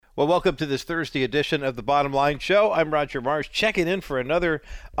Well, welcome to this Thursday edition of the Bottom Line Show. I'm Roger Mars, checking in for another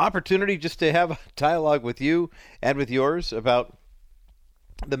opportunity just to have a dialogue with you and with yours about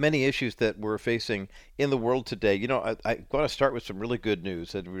the many issues that we're facing in the world today. You know, I want to start with some really good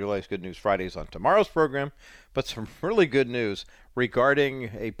news. I realize Good News Fridays on tomorrow's program, but some really good news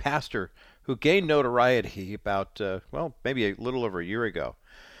regarding a pastor who gained notoriety about, maybe a little over a year ago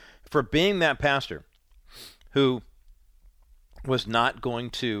for being that pastor who was not going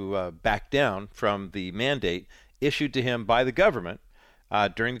to back down from the mandate issued to him by the government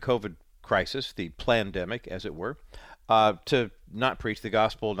during the COVID crisis, the plandemic, as it were, to not preach the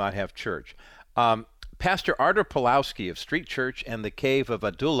gospel, not have church. Pastor Artur Pawlowski of Street Church and the Cave of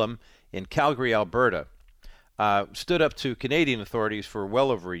Adullam in Calgary, Alberta, stood up to Canadian authorities for well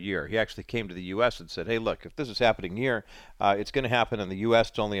over a year. He actually came to the U.S. and said, hey, look, if this is happening here, it's going to happen in the U.S.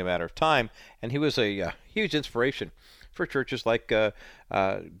 It's only a matter of time. And he was a huge inspiration for churches like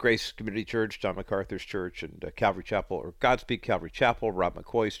Grace Community Church, John MacArthur's church, and Calvary Chapel, or Godspeed Calvary Chapel, Rob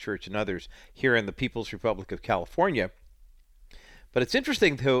McCoy's church, and others here in the People's Republic of California. But it's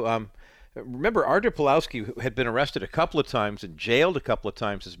interesting, though, remember Artur Pawlowski had been arrested a couple of times and jailed a couple of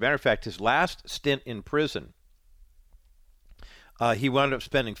times. As a matter of fact, his last stint in prison, he wound up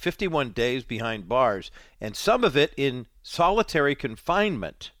spending 51 days behind bars, and some of it in solitary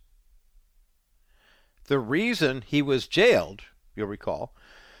confinement. The reason he was jailed, you'll recall,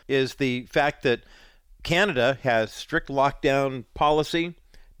 is the fact that Canada has strict lockdown policy,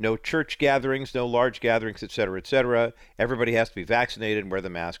 no church gatherings, no large gatherings, et cetera, et cetera. Everybody has to be vaccinated and wear the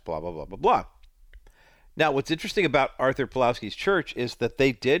mask, blah, blah, blah, blah, blah. Now, what's interesting about Artur Pawlowski's church is that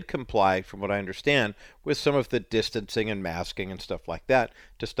they did comply, from what I understand, with some of the distancing and masking and stuff like that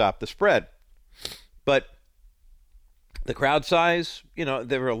to stop the spread. But the crowd size, you know,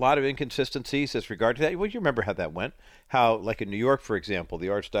 there were a lot of inconsistencies as regard to that. Well, you remember how that went. How, like in New York, for example, the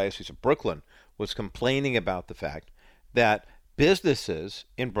Archdiocese of Brooklyn was complaining about the fact that businesses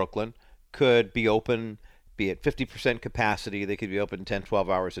in Brooklyn could be open, be at 50% capacity. They could be open 10, 12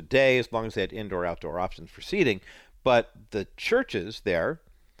 hours a day as long as they had indoor-outdoor options for seating. But the churches there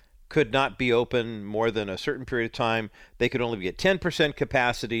could not be open more than a certain period of time. They could only be at 10%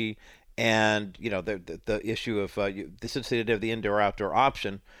 capacity. And, you know, the issue of since they didn't have the indoor-outdoor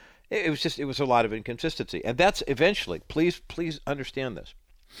option, it was a lot of inconsistency. And that's eventually, please understand this,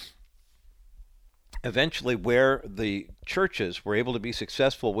 eventually where the churches were able to be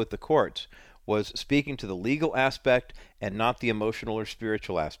successful with the courts was speaking to the legal aspect and not the emotional or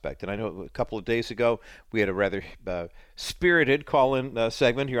spiritual aspect. And I know a couple of days ago we had a rather spirited call-in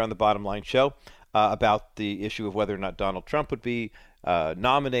segment here on the Bottom Line Show about the issue of whether or not Donald Trump would be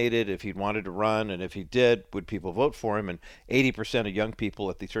nominated, if he wanted to run, and if he did, would people vote for him? And 80% of young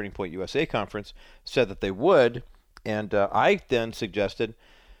people at the Turning Point USA conference said that they would. And I then suggested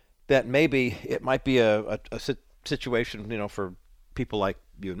that maybe it might be a situation, you know, for people like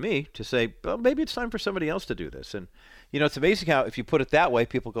you and me to say, well, maybe it's time for somebody else to do this. And, you know, it's amazing how if you put it that way,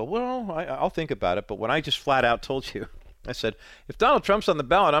 people go, well, I'll think about it. But when I just flat out told you, I said, if Donald Trump's on the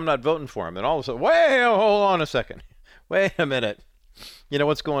ballot, I'm not voting for him. And all of a sudden, hold on a second. Wait a minute. You know,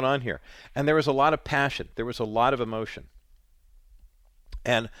 what's going on here? And there was a lot of passion. There was a lot of emotion.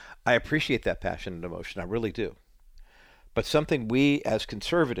 And I appreciate that passion and emotion. I really do. But something we as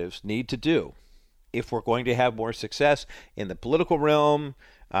conservatives need to do if we're going to have more success in the political realm,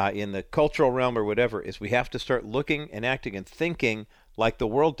 in the cultural realm or whatever, is we have to start looking and acting and thinking like the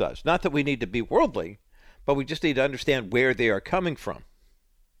world does. Not that we need to be worldly, but we just need to understand where they are coming from.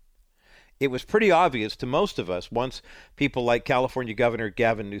 It was pretty obvious to most of us once people like California Governor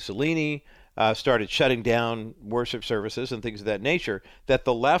Gavin Newsom started shutting down worship services and things of that nature, that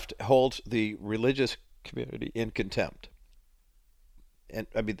the left holds the religious community in contempt. And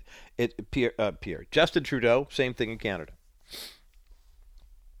I mean, Justin Trudeau, same thing in Canada.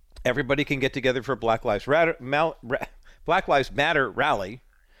 Everybody can get together for a Black Lives Matter rally,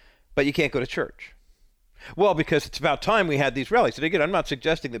 but you can't go to church. Well, because it's about time we had these rallies. And again, I'm not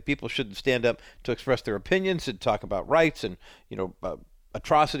suggesting that people shouldn't stand up to express their opinions and talk about rights and, you know,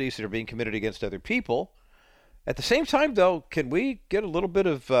 atrocities that are being committed against other people. At the same time, though, can we get a little bit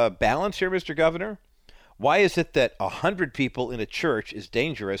of balance here, Mr. Governor? Why is it that 100 people in a church is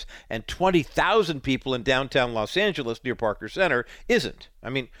dangerous and 20,000 people in downtown Los Angeles near Parker Center isn't?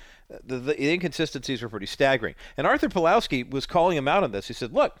 I mean, the inconsistencies are pretty staggering. And Artur Pawlowski was calling him out on this. He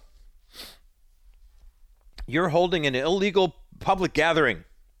said, look, you're holding an illegal public gathering.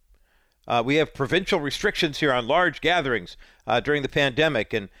 We have provincial restrictions here on large gatherings during the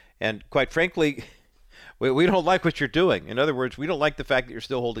pandemic. And quite frankly, we don't like what you're doing. In other words, we don't like the fact that you're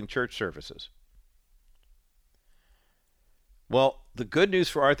still holding church services. Well, the good news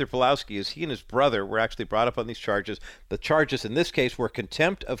for Artur Pawlowski is he and his brother were actually brought up on these charges. The charges in this case were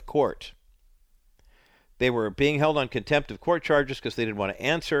contempt of court. They were being held on contempt of court charges because they didn't want to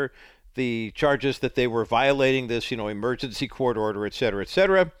answer the charges that they were violating this, emergency court order, et cetera, et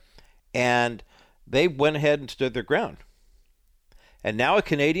cetera. And they went ahead and stood their ground. And now a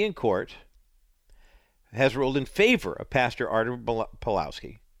Canadian court has ruled in favor of Pastor Artur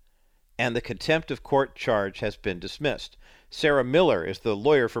Pawlowski, and the contempt of court charge has been dismissed. Sarah Miller is the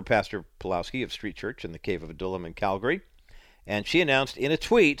lawyer for Pastor Pawlowski of Street Church in the Cave of Adullam in Calgary, and she announced in a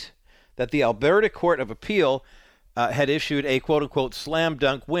tweet that the Alberta Court of Appeal had issued a quote-unquote slam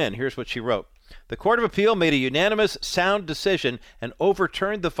dunk win. Here's what she wrote. The Court of Appeal made a unanimous, sound decision and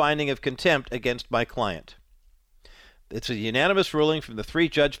overturned the finding of contempt against my client. It's a unanimous ruling from the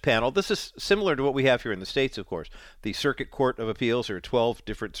 3-judge panel. This is similar to what we have here in the States, of course. The Circuit Court of Appeals, there are 12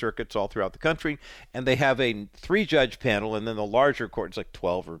 different circuits all throughout the country, and they have a 3-judge panel, and then the larger court is like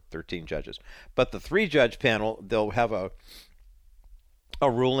 12 or 13 judges. But the 3-judge panel, they'll have a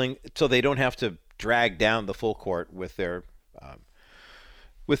ruling so they don't have to drag down the full court with their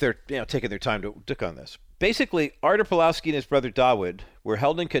taking their time to look on this. Basically, Artur Pawlowski and his brother Dawood were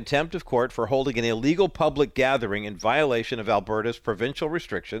held in contempt of court for holding an illegal public gathering in violation of Alberta's provincial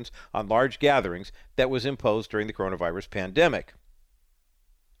restrictions on large gatherings that was imposed during the coronavirus pandemic.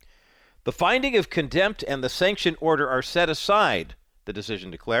 The finding of contempt and the sanction order are set aside, the decision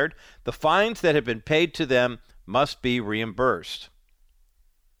declared. The fines that have been paid to them must be reimbursed.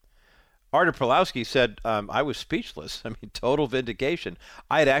 Artur Pawlowski said, I was speechless. Total vindication.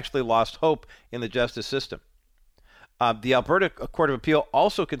 I had actually lost hope in the justice system. The Alberta Court of Appeal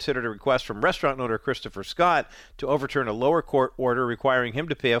also considered a request from restaurant owner Christopher Scott to overturn a lower court order requiring him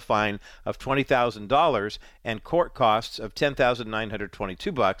to pay a fine of $20,000 and court costs of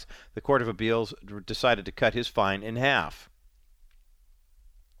 $10,922. The Court of Appeals decided to cut his fine in half.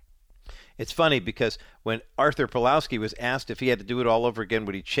 It's funny because when Artur Pawlowski was asked if he had to do it all over again,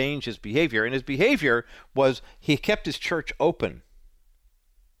 would he change his behavior? And his behavior was he kept his church open.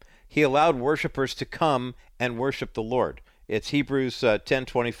 He allowed worshipers to come and worship the Lord. It's Hebrews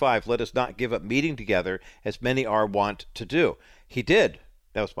 10:25. Let us not give up meeting together as many are wont to do. He did.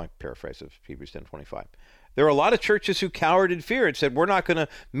 That was my paraphrase of Hebrews 10:25. There are a lot of churches who cowered in fear and said, we're not going to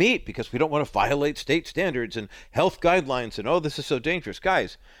meet because we don't want to violate state standards and health guidelines and, this is so dangerous.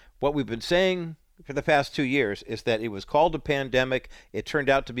 Guys, what we've been saying for the past 2 years is that it was called a pandemic. It turned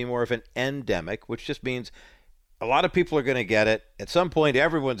out to be more of an endemic, which just means a lot of people are going to get it. At some point,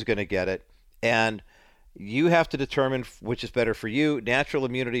 everyone's going to get it. And you have to determine which is better for you, natural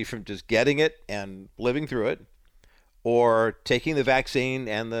immunity from just getting it and living through it, or taking the vaccine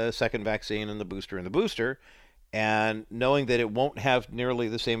and the second vaccine and the booster, and knowing that it won't have nearly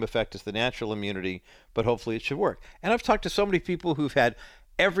the same effect as the natural immunity, but hopefully it should work. And I've talked to so many people who've had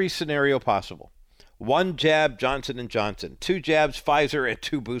every scenario possible. 1 jab, Johnson & Johnson. 2 jabs, Pfizer, and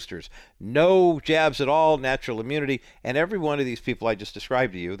 2 boosters. No jabs at all, natural immunity. And every one of these people I just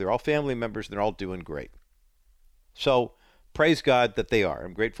described to you, they're all family members, and they're all doing great. So praise God that they are.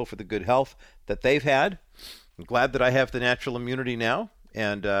 I'm grateful for the good health that they've had. I'm glad that I have the natural immunity now,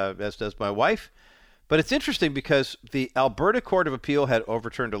 and as does my wife. But it's interesting because the Alberta Court of Appeal had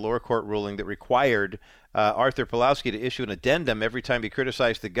overturned a lower court ruling that required Artur Pawlowski to issue an addendum every time he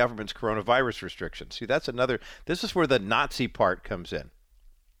criticized the government's coronavirus restrictions. See, this is where the Nazi part comes in.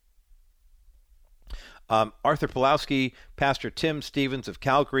 Artur Pawlowski, Pastor Tim Stevens of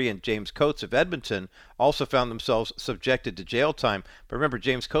Calgary, and James Coates of Edmonton also found themselves subjected to jail time. But remember,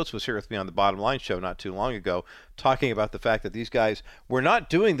 James Coates was here with me on the Bottom Line show not too long ago, talking about the fact that these guys were not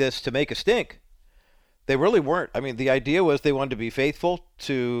doing this to make a stink. They really weren't. The idea was they wanted to be faithful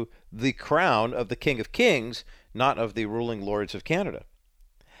to the crown of the King of Kings, not of the ruling lords of Canada.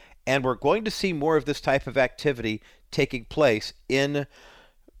 And we're going to see more of this type of activity taking place in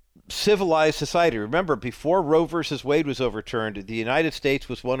civilized society. Remember, before Roe versus Wade was overturned, the United States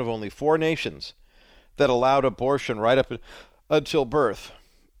was one of only 4 nations that allowed abortion right up until birth.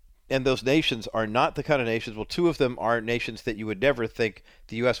 And those nations are not the kind of nations, 2 of them are nations that you would never think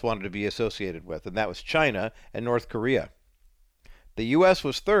the U.S. wanted to be associated with, and that was China and North Korea. The U.S.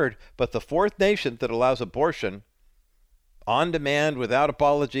 was 3rd, but the 4th nation that allows abortion on demand, without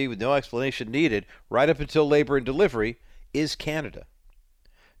apology, with no explanation needed, right up until labor and delivery, is Canada.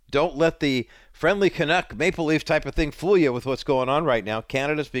 Don't let the friendly Canuck Maple Leaf type of thing fool you with what's going on right now.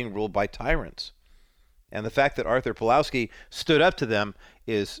 Canada's being ruled by tyrants. And the fact that Artur Pawlowski stood up to them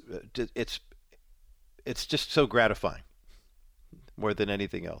it's just so gratifying. more than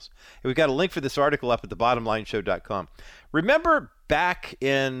anything else. And we've got a link for this article up at thebottomlineshow.com. Remember back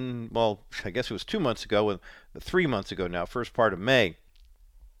in, well, I guess it was 2 months ago, 3 months ago now, first part of May,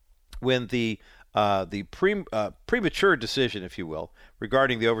 when the premature decision, if you will,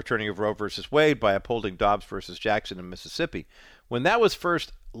 regarding the overturning of Roe versus Wade by upholding Dobbs versus Jackson in Mississippi, when that was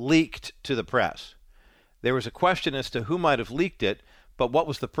first leaked to the press, there was a question as to who might have leaked it, but what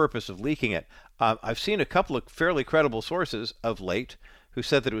was the purpose of leaking it? I've seen a couple of fairly credible sources of late who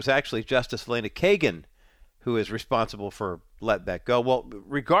said that it was actually Justice Elena Kagan who is responsible for letting that go. Well,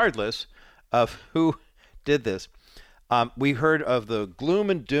 regardless of who did this, we heard of the gloom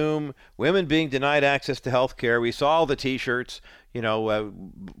and doom, women being denied access to health care. We saw all the T-shirts,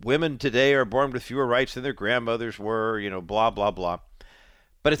 women today are born with fewer rights than their grandmothers were, blah, blah, blah.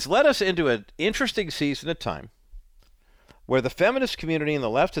 But it's led us into an interesting season of time where the feminist community and the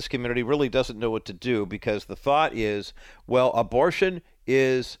leftist community really doesn't know what to do, because the thought is, well, abortion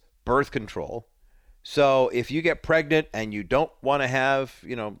is birth control. So if you get pregnant and you don't want to have,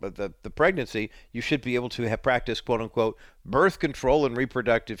 the pregnancy, you should be able to have practiced, quote unquote, birth control and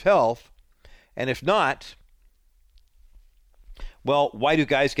reproductive health. And if not, well, why do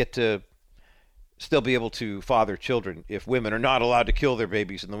guys get to still be able to father children if women are not allowed to kill their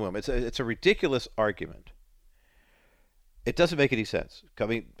babies in the womb? It's a ridiculous argument. It doesn't make any sense.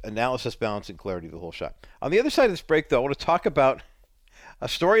 Analysis, balance, and clarity, the whole shot. On the other side of this break, though, I want to talk about a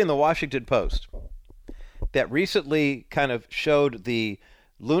story in the Washington Post that recently kind of showed the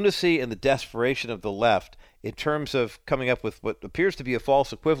lunacy and the desperation of the left in terms of coming up with what appears to be a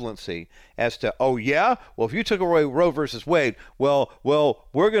false equivalency as to, oh yeah, well, if you took away Roe versus Wade, well,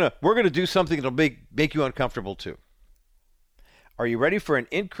 we're gonna do something that'll make you uncomfortable too. Are you ready for an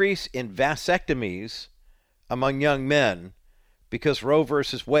increase in vasectomies among young men because Roe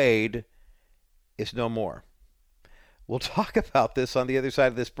versus Wade is no more? We'll talk about this on the other side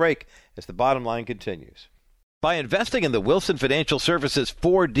of this break as the bottom line continues. By investing in the Wilson Financial Services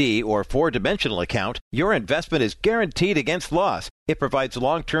 4D or 4-dimensional account, your investment is guaranteed against loss. It provides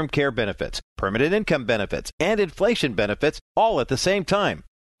long-term care benefits, permanent income benefits, and inflation benefits all at the same time.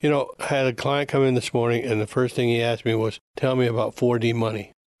 I had a client come in this morning, and the first thing he asked me was, tell me about 4D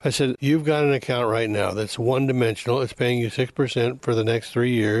money. I said, you've got an account right now that's one-dimensional. It's paying you 6% for the next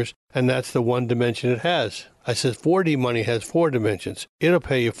 3 years, and that's the one dimension it has. I said, 4D money has 4 dimensions. It'll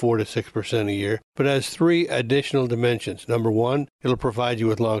pay you 4 to 6% a year, but has 3 additional dimensions. Number 1, it'll provide you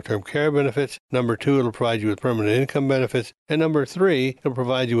with long-term care benefits. Number 2, it'll provide you with permanent income benefits. And number 3, it'll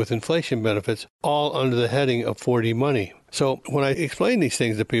provide you with inflation benefits, all under the heading of 4D money. So when I explain these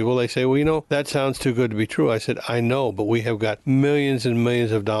things to people, they say, well, that sounds too good to be true. I said, I know, but we have got millions and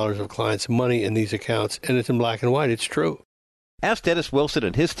millions of dollars of clients' money in these accounts, and it's in black and white. It's true. Ask Dennis Wilson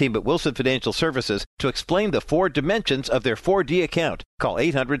and his team at Wilson Financial Services to explain the 4 dimensions of their 4D account. Call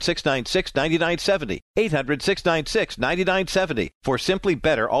 800-696-9970, 800-696-9970 for simply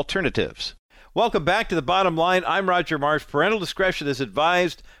better alternatives. Welcome back to The Bottom Line. I'm Roger Marsh. Parental discretion is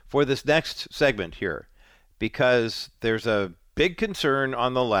advised for this next segment here, because there's a big concern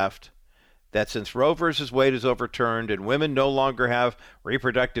on the left that since Roe versus Wade is overturned and women no longer have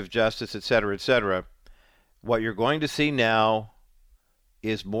reproductive justice, et cetera, what you're going to see now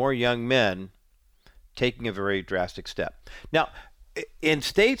is more young men taking a very drastic step. Now, in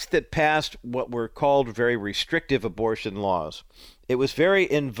states that passed what were called very restrictive abortion laws, it was very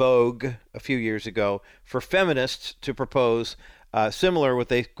in vogue a few years ago for feminists to propose similar, what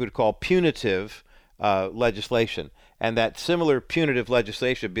they could call punitive legislation. And that similar punitive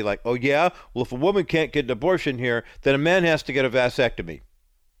legislation would be like, oh yeah, well, if a woman can't get an abortion here, then a man has to get a vasectomy.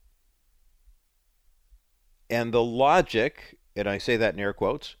 And the logic, and I say that in air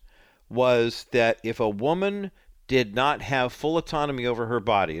quotes, was that if a woman did not have full autonomy over her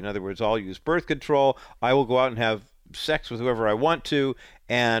body, in other words, I'll use birth control, I will go out and have sex with whoever I want to,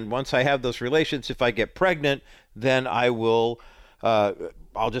 and once I have those relations, if I get pregnant, then I'll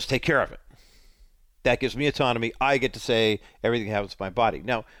just take care of it. That gives me autonomy. I get to say everything that happens to my body.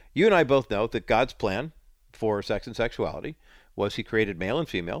 Now, you and I both know that God's plan for sex and sexuality was he created male and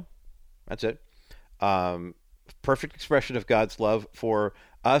female. That's it. Perfect expression of God's love for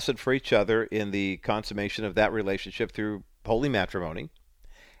us and for each other in the consummation of that relationship through holy matrimony.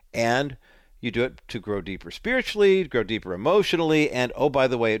 And you do it to grow deeper spiritually, grow deeper emotionally, and oh, by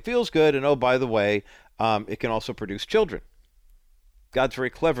the way, it feels good, and oh, by the way, it can also produce children. God's very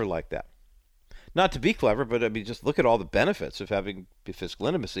clever like that. Not to be clever, but just look at all the benefits of having physical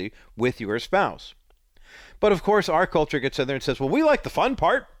intimacy with your spouse. But of course, our culture gets in there and says, well, we like the fun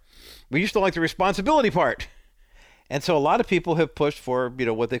part. We just don't like the responsibility part. And so a lot of people have pushed for,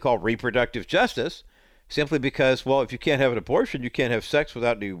 what they call reproductive justice, simply because, well, if you can't have an abortion, you can't have sex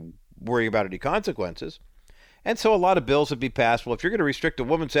without any worrying about any consequences. And so a lot of bills would be passed. Well, if you're going to restrict a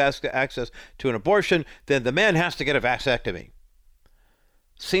woman's access to an abortion, then the man has to get a vasectomy.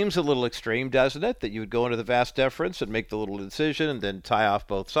 Seems a little extreme, doesn't it? That you would go into the vas deferens and make the little incision and then tie off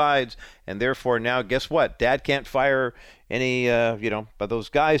both sides. And therefore now, guess what? Dad can't fire any, by those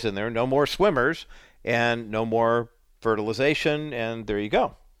guys in there. No more swimmers and no more fertilization. And there you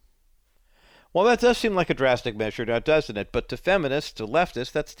go. Well, that does seem like a drastic measure now, doesn't it? But to feminists, to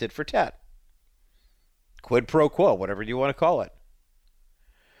leftists, that's tit for tat. Quid pro quo, whatever you want to call it.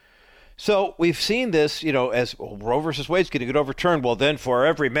 So we've seen this, as Roe versus Wade's going to get overturned. Well, then for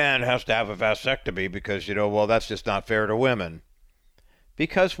every man has to have a vasectomy because, that's just not fair to women.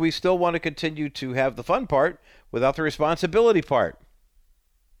 Because we still want to continue to have the fun part without the responsibility part.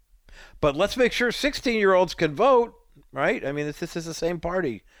 But let's make sure 16-year-olds can vote, right? I mean, this is the same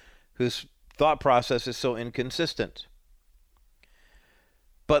party whose thought process is so inconsistent.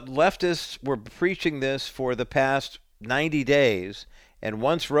 But leftists were preaching this for the past 90 days, and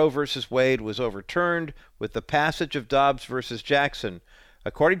once Roe versus Wade was overturned with the passage of Dobbs versus Jackson,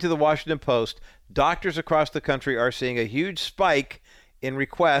 according to the Washington Post, doctors across the country are seeing a huge spike in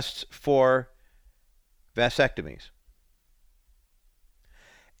requests for vasectomies.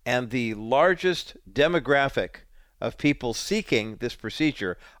 And the largest demographic of people seeking this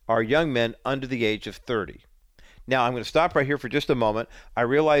procedure are young men under the age of 30. Now, I'm going to stop right here for just a moment. I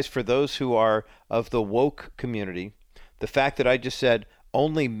realize for those who are of the woke community, the fact that I just said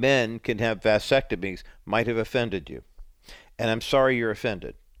only men can have vasectomies might have offended you. And I'm sorry you're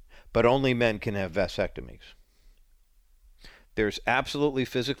offended, but only men can have vasectomies. There's absolutely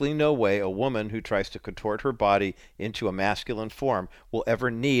physically no way a woman who tries to contort her body into a masculine form will ever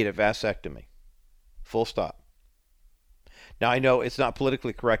need a vasectomy. Full stop. Now, I know it's not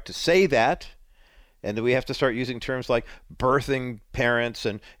politically correct to say that, and that we have to start using terms like birthing parents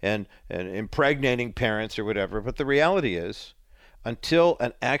and impregnating parents or whatever. But the reality is, until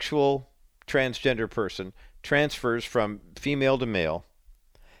an actual transgender person transfers from female to male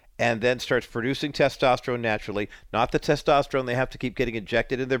and then starts producing testosterone naturally, not the testosterone they have to keep getting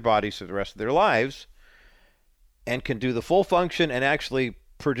injected in their bodies for the rest of their lives, and can do the full function and actually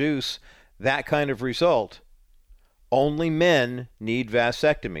produce that kind of result, only men need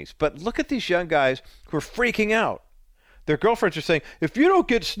vasectomies. But look at these young guys who are freaking out. Their girlfriends are saying, if you don't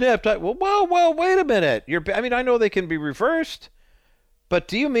get snipped, well, wait a minute. I know they can be reversed, but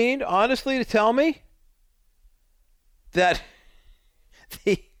do you mean, honestly, to tell me that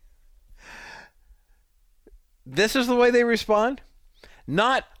this is the way they respond?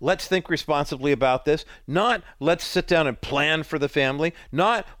 Not, let's think responsibly about this. Not, let's sit down and plan for the family.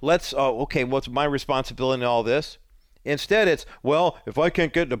 Not, what's my responsibility in all this? Instead, it's, well, if I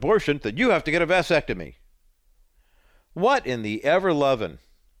can't get an abortion, then you have to get a vasectomy. What in the ever-lovin'?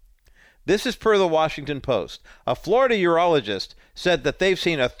 This is per the Washington Post. A Florida urologist said that they've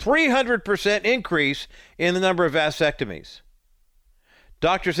seen a 300% increase in the number of vasectomies.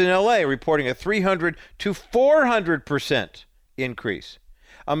 Doctors in L.A. reporting a 300 to 400% increase.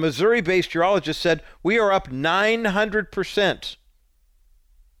 A Missouri-based urologist said we are up 900%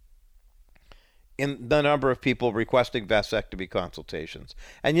 in the number of people requesting vasectomy consultations.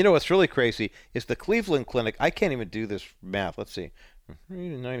 And you know what's really crazy is the Cleveland Clinic. I can't even do this math. Let's see.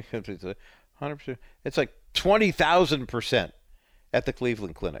 100%. It's like 20,000% at the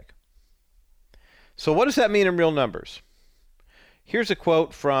Cleveland Clinic. So what does that mean in real numbers? Here's a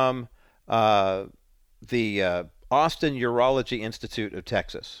quote from the Austin Urology Institute of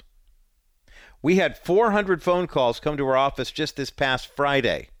Texas. We had 400 phone calls come to our office just this past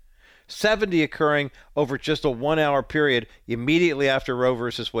Friday. 70 occurring over just a 1-hour period immediately after Roe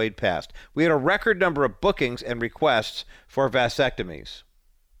versus Wade passed. We had a record number of bookings and requests for vasectomies.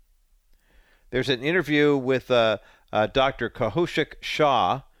 There's an interview with Dr. Kaushik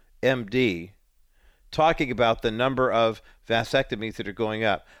Shah, MD, talking about the number of vasectomies that are going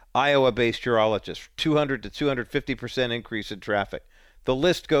up. Iowa-based urologist, 200 to 250% increase in traffic. The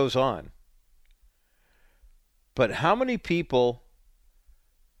list goes on. But how many people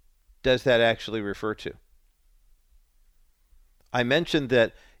does that actually refer to? I mentioned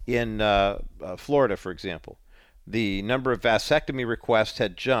that in Florida, for example, the number of vasectomy requests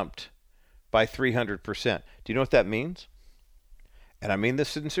had jumped by 300%. Do you know what that means? And I mean this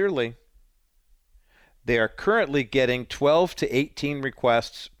sincerely. They are currently getting 12 to 18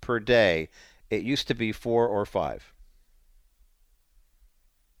 requests per day. It used to be 4 or 5.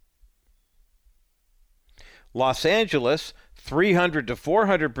 Los Angeles, 300 to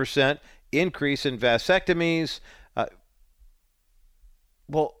 400% increase in vasectomies.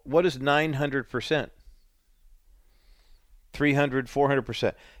 Well, what is 900%? 300,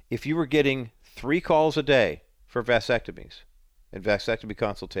 400%. If you were getting 3 calls a day for vasectomies and vasectomy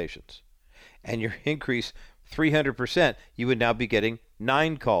consultations, and your increase 300%, you would now be getting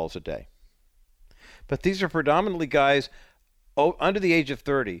 9 calls a day. But these are predominantly guys under the age of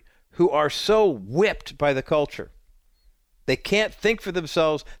 30 who are so whipped by the culture. They can't think for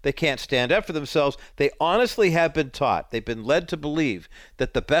themselves. They can't stand up for themselves. They honestly have been taught, they've been led to believe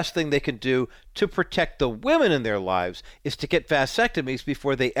that the best thing they can do to protect the women in their lives is to get vasectomies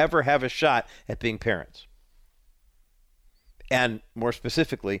before they ever have a shot at being parents. And more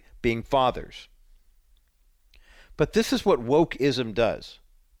specifically, being fathers. But this is what wokeism does.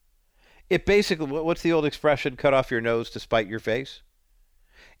 It basically, what's the old expression, cut off your nose to spite your face?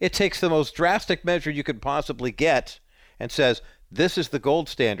 It takes the most drastic measure you could possibly get and says, this is the gold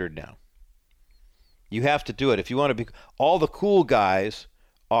standard now. You have to do it. If you want to be, all the cool guys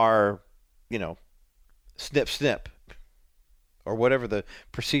are, snip, snip, or whatever the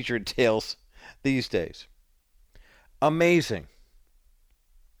procedure entails these days. Amazing.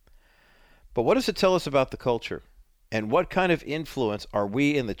 But what does it tell us about the culture? And what kind of influence are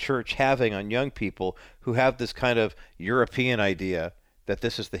we in the church having on young people who have this kind of European idea that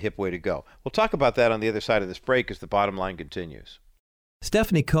this is the hip way to go? We'll talk about that on the other side of this break as the bottom line continues.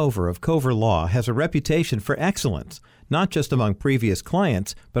 Stephanie Cover of Cover Law has a reputation for excellence, not just among previous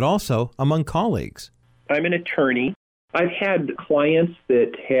clients, but also among colleagues. I'm an attorney. I've had clients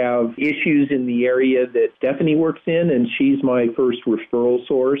that have issues in the area that Stephanie works in, and she's my first referral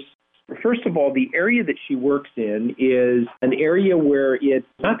source. First of all, the area that she works in is an area where it's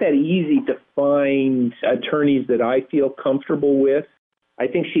not that easy to find attorneys that I feel comfortable with. I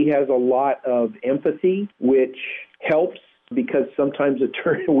think she has a lot of empathy, which helps because sometimes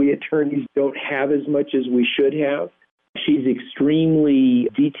we attorneys don't have as much as we should have. She's extremely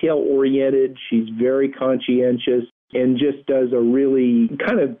detail-oriented. She's very conscientious and just does a really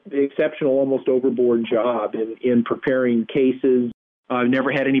kind of exceptional, almost overboard job in preparing cases. I've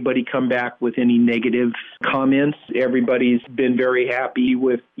never had anybody come back with any negative comments. Everybody's been very happy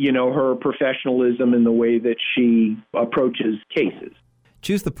with, her professionalism and the way that she approaches cases.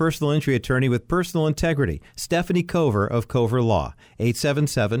 Choose the personal injury attorney with personal integrity. Stephanie Cover of Cover Law,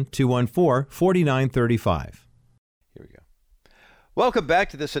 877-214-4935. Here we go. Welcome back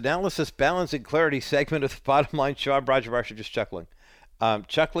to this analysis, balance, and clarity segment of the Bottom Line Show. I'm Roger Marshall, just chuckling.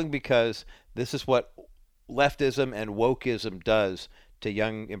 Chuckling because this is what leftism and wokeism does to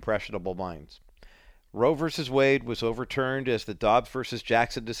young, impressionable minds. Roe versus Wade was overturned as the Dobbs versus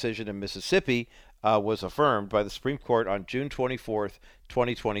Jackson decision in Mississippi was affirmed by the Supreme Court on June 24th,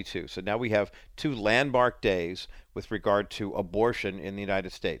 2022. So now we have 2 landmark days with regard to abortion in the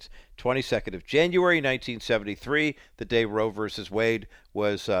United States. 22nd of January, 1973, the day Roe versus Wade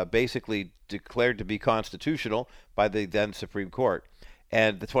was basically declared to be constitutional by the then Supreme Court.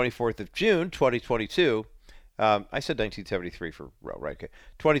 And the 24th of June, 2022, I said 1973 for Roe, right? Okay.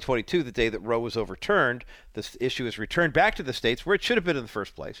 2022, the day that Roe was overturned, this issue is returned back to the states where it should have been in the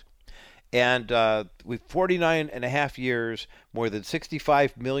first place. And we've 49 and a half years, more than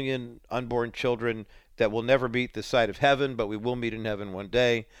 65 million unborn children that will never meet the sight of heaven, but we will meet in heaven one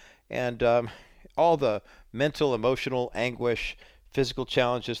day. And all the mental, emotional anguish, physical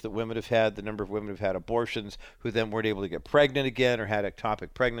challenges that women have had, the number of women who've had abortions, who then weren't able to get pregnant again or had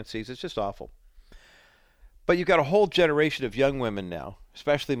ectopic pregnancies. It's just awful. But you've got a whole generation of young women now,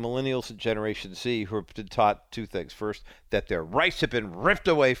 especially millennials and Generation Z, who have been taught 2 things. First, that their rights have been ripped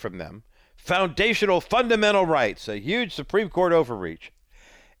away from them. Foundational, fundamental rights, a huge Supreme Court overreach.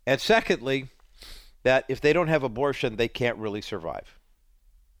 And secondly, that if they don't have abortion, they can't really survive.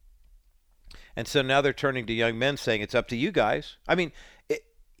 And so now they're turning to young men saying, it's up to you guys. I mean,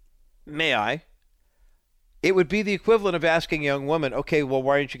 may I? It would be the equivalent of asking a young woman, okay, well,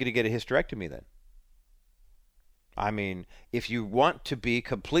 why aren't you going to get a hysterectomy then? I mean, if you want to be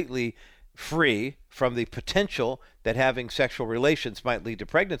completely free from the potential that having sexual relations might lead to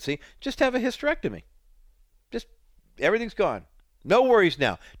pregnancy, just have a hysterectomy. Just, everything's gone. No worries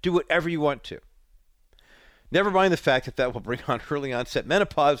now. Do whatever you want to. Never mind the fact that that will bring on early onset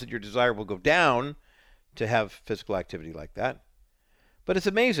menopause and your desire will go down to have physical activity like that. But it's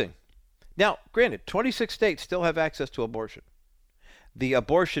amazing. Now, granted, 26 states still have access to abortion. The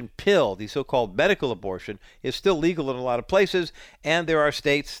abortion pill, the so-called medical abortion, is still legal in a lot of places, and there are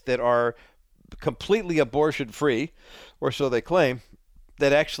states that are completely abortion-free, or so they claim,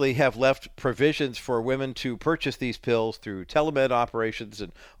 that actually have left provisions for women to purchase these pills through telemed operations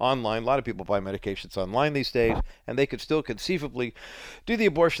and online. A lot of people buy medications online these days, and they could still conceivably do the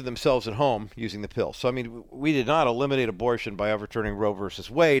abortion themselves at home using the pill. So, I mean, we did not eliminate abortion by overturning Roe versus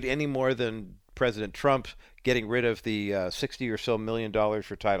Wade any more than President Trump getting rid of the $60 or so million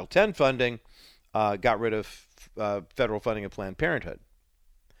for Title X funding, got rid of federal funding of Planned Parenthood.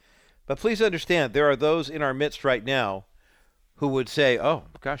 But please understand, there are those in our midst right now who would say, oh,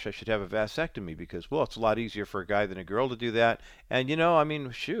 gosh, I should have a vasectomy because, well, it's a lot easier for a guy than a girl to do that. And, I mean,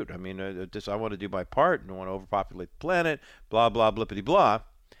 shoot, I mean, I want to do my part and I want to overpopulate the planet, blah, blah, blippity, blah.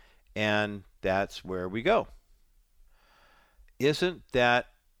 And that's where we go. Isn't that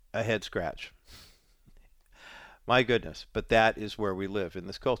a head scratch? My goodness, but that is where we live in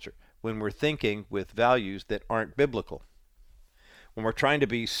this culture. When we're thinking with values that aren't biblical. When we're trying to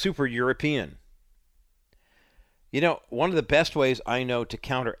be super European. One of the best ways I know to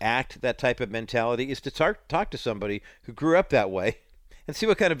counteract that type of mentality is to talk to somebody who grew up that way and see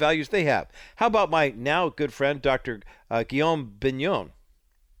what kind of values they have. How about my now good friend, Dr. Guillaume Bignon?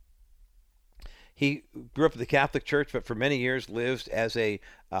 He grew up in the Catholic Church, but for many years lived as a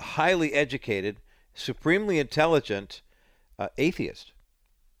highly educated, supremely intelligent atheist.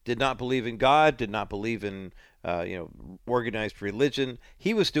 Did not believe in God, did not believe in organized religion.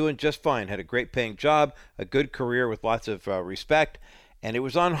 He was doing just fine, had a great paying job, a good career with lots of respect. And it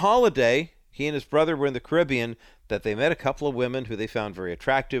was on holiday, he and his brother were in the Caribbean, that they met a couple of women who they found very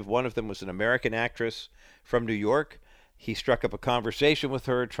attractive. One of them was an American actress from New York. He struck up a conversation with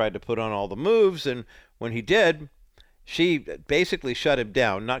her, tried to put on all the moves, and when he did, she basically shut him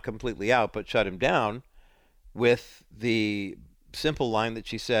down, not completely out, but shut him down with the simple line that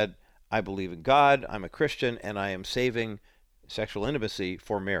she said, I believe in God, I'm a Christian, and I am saving sexual intimacy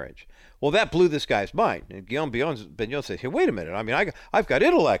for marriage. Well, that blew this guy's mind. And Guillaume Bignon says, hey, wait a minute. I mean, I've got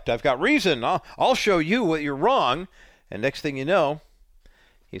intellect. I've got reason. I'll show you what you're wrong. And next thing you know,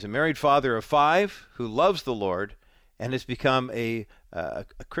 he's a married father of 5 who loves the Lord and has become a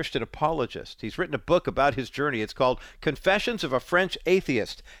Christian apologist. He's written a book about his journey. It's called Confessions of a French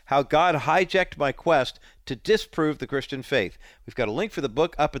Atheist, How God Hijacked My Quest to Disprove the Christian Faith. We've got a link for the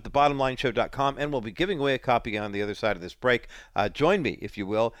book up at thebottomlineshow.com, and we'll be giving away a copy on the other side of this break. Join me, if you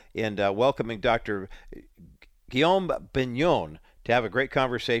will, in welcoming Dr. Guillaume Bignon to have a great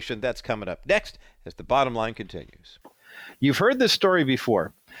conversation. That's coming up next as The Bottom Line continues. You've heard this story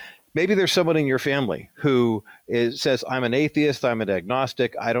before. Maybe there's someone in your family who says, I'm an atheist, I'm an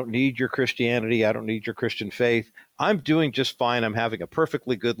agnostic, I don't need your Christianity, I don't need your Christian faith. I'm doing just fine. I'm having a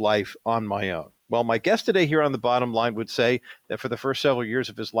perfectly good life on my own. Well, my guest today here on The Bottom Line would say that for the first several years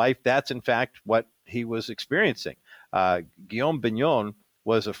of his life, that's in fact what he was experiencing. Guillaume Bignon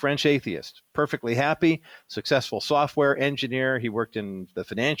was a French atheist, perfectly happy, successful software engineer. He worked in the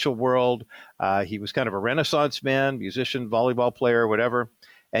financial world. He was kind of a Renaissance man, musician, volleyball player, whatever.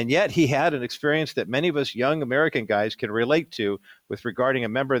 And yet he had an experience that many of us young American guys can relate to with regarding a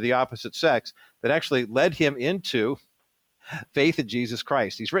member of the opposite sex that actually led him into faith in Jesus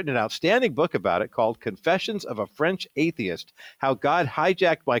Christ. He's written an outstanding book about it called Confessions of a French Atheist, How God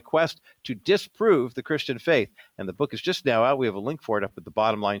Hijacked My Quest to Disprove the Christian Faith. And the book is just now out. We have a link for it up at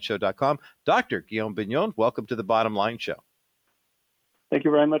thebottomlineshow.com. Dr. Guillaume Bignon, welcome to The Bottom Line Show. Thank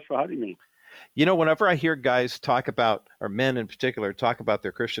you very much for having me. Whenever I hear guys talk about, or men in particular, talk about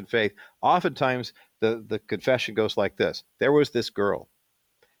their Christian faith, oftentimes the confession goes like this. There was this girl.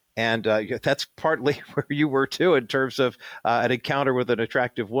 And that's partly where you were, too, in terms of an encounter with an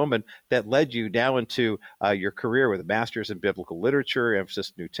attractive woman that led you now into your career with a master's in biblical literature,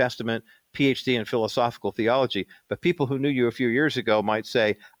 emphasis New Testament, PhD in philosophical theology. But people who knew you a few years ago might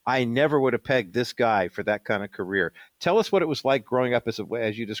say, I never would have pegged this guy for that kind of career. Tell us what it was like growing up as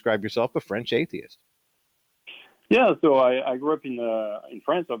you described yourself, a French atheist. Yeah, so I grew up in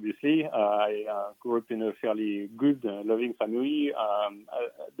France, obviously. I grew up in a fairly good, loving family.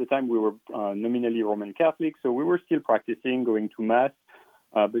 At the time, we were nominally Roman Catholic, so we were still practicing, going to Mass,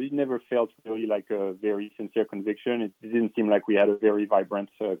 but it never felt really like a very sincere conviction. It didn't seem like we had a very vibrant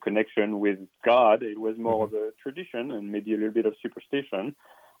connection with God. It was more of a tradition and maybe a little bit of superstition.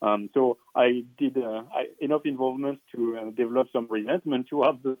 So I did enough involvement to develop some resentment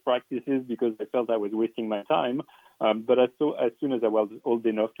towards those practices because I felt I was wasting my time. But as soon as I was old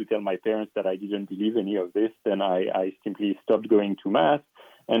enough to tell my parents that I didn't believe any of this, then I simply stopped going to Mass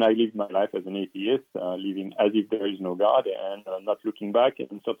and I lived my life as an atheist, living as if there is no God and not looking back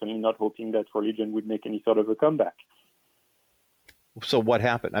and certainly not hoping that religion would make any sort of a comeback. So what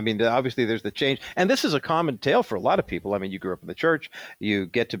happened? I mean, obviously there's the change. And this is a common tale for a lot of people. I mean, you grew up in the church, you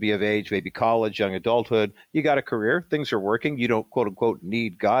get to be of age, maybe college, young adulthood, you got a career, things are working, you don't quote unquote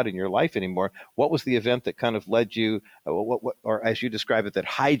need God in your life anymore. What was the event that kind of led you, or as you describe it, that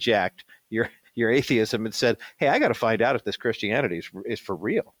hijacked your atheism and said, hey, I got to find out if this Christianity is for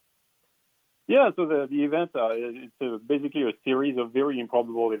real? Yeah, so the event, it's basically a series of very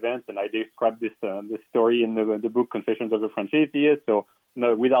improbable events, and I described this story in the book Confessions of a French Atheist. So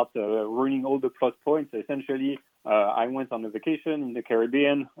without ruining all the plot points, essentially, I went on a vacation in the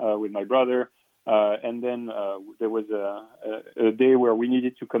Caribbean with my brother, and then there was a day where we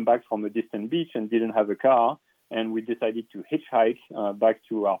needed to come back from a distant beach and didn't have a car, and we decided to hitchhike back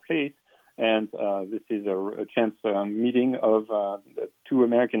to our place. And this is a chance meeting of two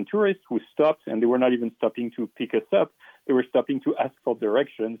American tourists who stopped, and they were not even stopping to pick us up. They were stopping to ask for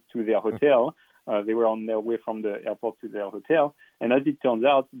directions to their hotel. They were on their way from the airport to their hotel. And as it turns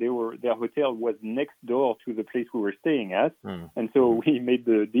out, their hotel was next door to the place we were staying at. And so we made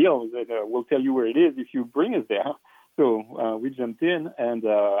the deal that we'll tell you where it is if you bring us there. So we jumped in, and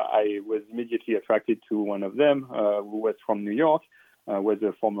I was immediately attracted to one of them who was from New York. Was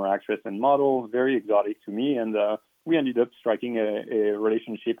a former actress and model, very exotic to me, and we ended up striking a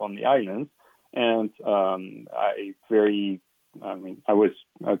relationship on the island. And I was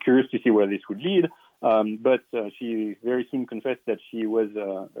curious to see where this would lead, but she very soon confessed that she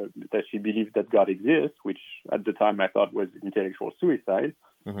believed that God exists, which at the time I thought was intellectual suicide.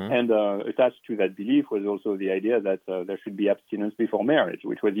 And attached to that belief was also the idea that there should be abstinence before marriage,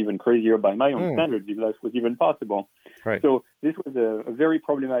 which was even crazier by my own standards, if that was even possible. Right. So this was a very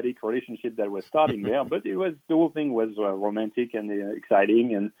problematic relationship that was starting there, but the whole thing was romantic and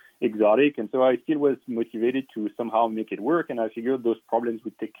exciting and exotic, and so I still was motivated to somehow make it work, and I figured those problems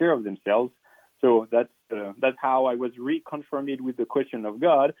would take care of themselves. So that's how I was reconfirmed with the question of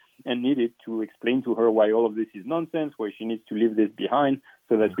God and needed to explain to her why all of this is nonsense, why she needs to leave this behind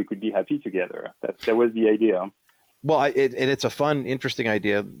so that we could be happy together. That was the idea. Well, and it's a fun, interesting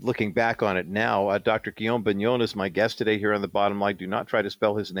idea looking back on it now. Dr. Guillaume Bignon is my guest today here on The Bottom Line. Do not try to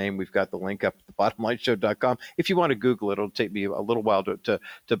spell his name. We've got the link up at thebottomlineshow.com. If you want to Google it, it'll take me a little while to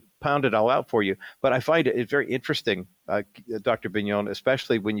pound it all out for you. But I find it very interesting, Dr. Bignon,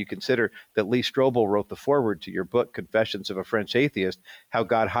 especially when you consider that Lee Strobel wrote the foreword to your book, Confessions of a French Atheist, how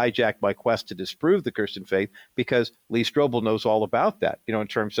God hijacked my quest to disprove the Christian faith, because Lee Strobel knows all about that, in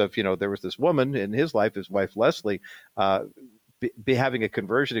terms of, there was this woman in his life, his wife, Leslie, be having a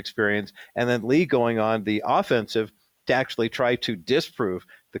conversion experience, and then Lee going on the offensive to actually try to disprove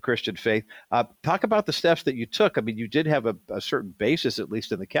the Christian faith. Talk about the steps that you took. I mean, you did have a certain basis, at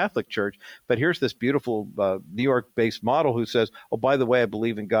least in the Catholic Church, but here's this beautiful New York-based model who says, oh, by the way, I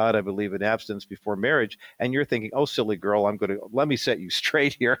believe in God, I believe in abstinence before marriage, and you're thinking, oh, silly girl, let me set you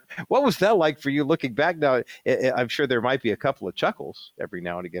straight here. What was that like for you looking back now? I'm sure there might be a couple of chuckles every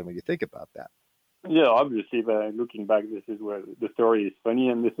now and again when you think about that. Yeah, obviously, but looking back, this is where the story is funny,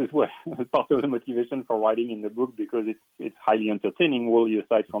 and this is what part of the motivation for writing in the book, because it's highly entertaining, wholly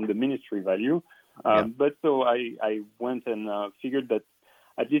aside from the ministry value. But so I went and figured that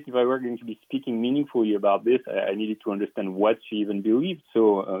at least if I were going to be speaking meaningfully about this, I needed to understand what she even believed.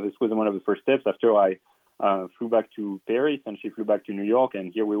 So this was one of the first steps. After I flew back to Paris and she flew back to New York,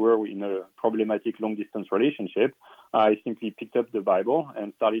 and here we were in a problematic long-distance relationship, I simply picked up the Bible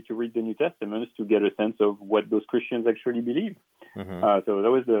and started to read the New Testament to get a sense of what those Christians actually believe. So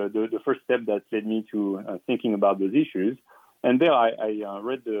that was the first step that led me to thinking about those issues. And there I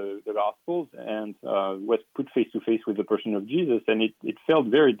read the Gospels and was put face-to-face with the person of Jesus, and it felt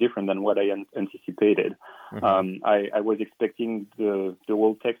very different than what I anticipated. I was expecting the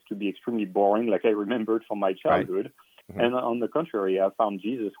whole text to be extremely boring, like I remembered from my childhood. Right. And on the contrary, I found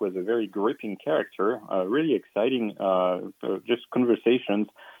Jesus was a very gripping character, really exciting, just conversations.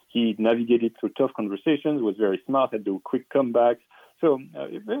 He navigated through tough conversations, was very smart, had the quick comebacks. So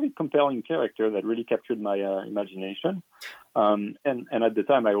a very compelling character that really captured my imagination. And at the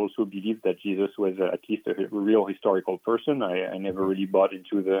time, I also believed that Jesus was at least a real historical person. I never really bought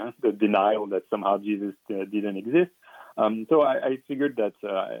into the denial that somehow Jesus didn't exist. So I figured that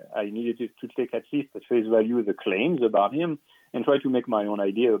I needed to take at least at face value the claims about him and try to make my own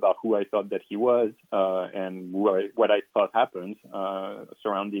idea about who I thought that he was and what I thought happened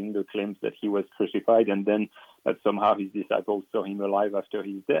surrounding the claims that he was crucified and then that somehow his disciples saw him alive after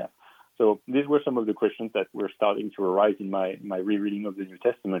his death. So these were some of the questions that were starting to arise in my rereading of the New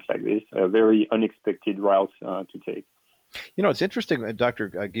Testament like this, a very unexpected route to take. It's interesting. Dr.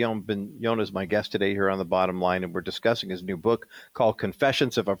 Guillaume Bignon is my guest today here on The Bottom Line, and we're discussing his new book called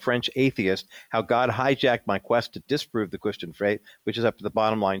Confessions of a French Atheist, How God Hijacked My Quest to Disprove the Christian Faith, which is up to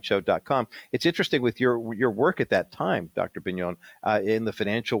thebottomlineshow.com. It's interesting with your work at that time, Dr. Bignon, in the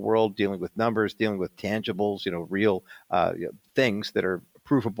financial world, dealing with numbers, dealing with tangibles, real things that are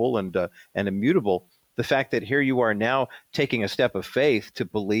provable and immutable. the fact that here you are now taking a step of faith to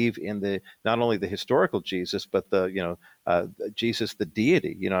believe in the not only the historical Jesus, but the Jesus, the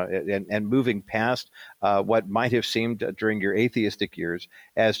deity, and moving past what might have seemed during your atheistic years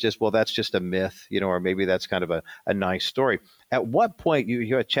as just, well, that's just a myth, or maybe that's kind of a nice story. At what point, you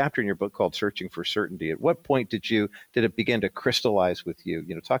have a chapter in your book called Searching for Certainty. At what point did it begin to crystallize with you?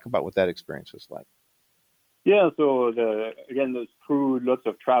 Talk about what that experience was like. Yeah, so through lots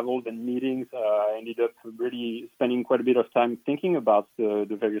of travels and meetings, I ended up really spending quite a bit of time thinking about the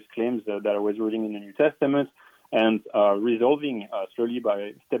various claims that I was reading in the New Testament and resolving slowly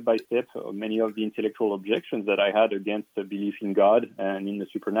step by step many of the intellectual objections that I had against the belief in God and in the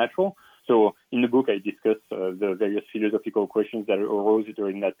supernatural. So in the book, I discuss the various philosophical questions that arose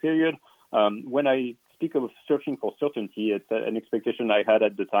during that period. When I speak of searching for certainty, it's an expectation I had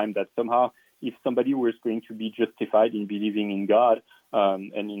at the time that somehow if somebody was going to be justified in believing in God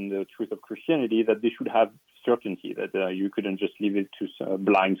and in the truth of Christianity, that they should have certainty, that you couldn't just leave it to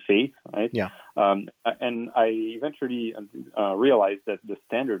blind faith, right? Yeah. And I eventually realized that the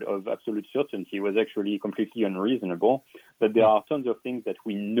standard of absolute certainty was actually completely unreasonable, that there are tons of things that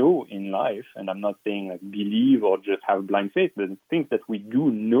we know in life, and I'm not saying like believe or just have blind faith, but things that we do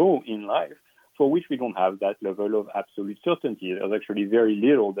know in life, for which we don't have that level of absolute certainty. There's actually very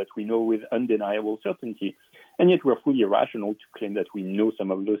little that we know with undeniable certainty. And yet we're fully irrational to claim that we know some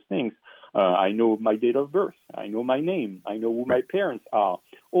of those things. I know my date of birth. I know my name. I know who my parents are.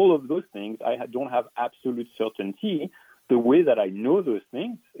 All of those things, I don't have absolute certainty. The way that I know those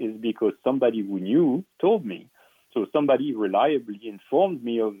things is because somebody who knew told me. So somebody reliably informed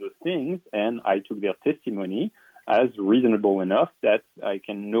me of those things, and I took their testimony as reasonable enough that I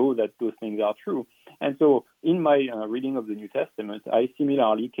can know that those things are true. And so in my reading of the New Testament, I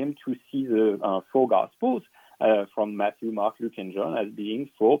similarly came to see the four Gospels from Matthew, Mark, Luke, and John as being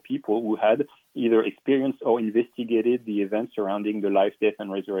four people who had either experienced or investigated the events surrounding the life, death,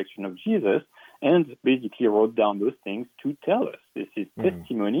 and resurrection of Jesus, and basically wrote down those things to tell us. This is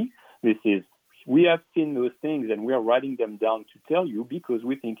testimony. This is, we have seen those things, and we are writing them down to tell you because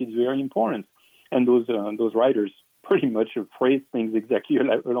we think it's very important. And those writers pretty much phrase things exactly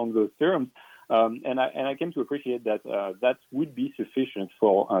along those terms. And I came to appreciate that that would be sufficient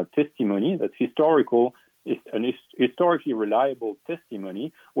for testimony, that an historically reliable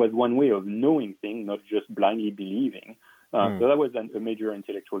testimony was one way of knowing things, not just blindly believing. So that was a major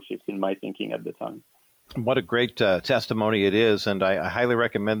intellectual shift in my thinking at the time. What a great testimony it is, and I highly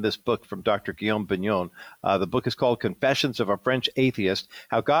recommend this book from Dr. Guillaume Bignon. The book is called Confessions of a French Atheist,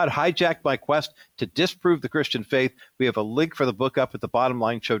 How God Hijacked My Quest to Disprove the Christian Faith. We have a link for the book up at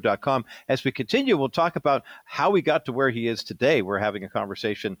thebottomlineshow.com. As we continue, we'll talk about how we got to where he is today. We're having a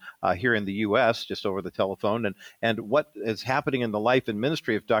conversation here in the U.S., just over the telephone, and what is happening in the life and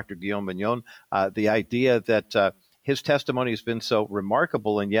ministry of Dr. Guillaume Bignon, the idea that his testimony has been so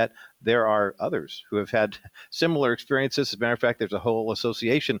remarkable, and yet there are others who have had similar experiences. As a matter of fact, there's a whole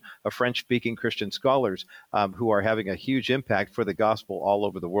association of French-speaking Christian scholars who are having a huge impact for the gospel all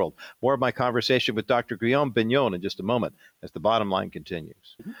over the world. More of my conversation with Dr. Guillaume Bignon in just a moment as the bottom line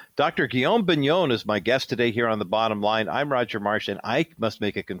continues. Dr. Guillaume Bignon is my guest today here on The Bottom Line. I'm Roger Marsh, and I must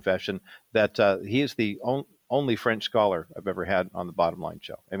make a confession that he is the only French scholar I've ever had on the Bottom Line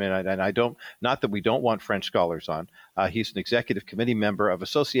show. I mean, I don't, not that we don't want French scholars on. He's an executive committee member of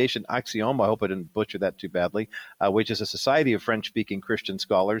Association Axiom. I hope I didn't butcher that too badly, which is a society of French-speaking Christian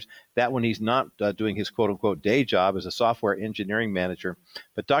scholars. That when he's not doing his quote-unquote day job as a software engineering manager.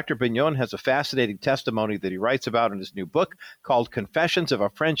 But Dr. Bignon has a fascinating testimony that he writes about in his new book called Confessions of a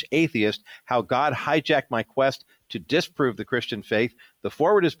French Atheist, How God Hijacked My Quest to Disprove the Christian Faith. The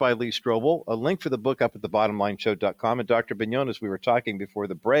foreword is by Lee Strobel. A link for the book up at thebottomlineshow.com. And Dr. Bignon, as we were talking before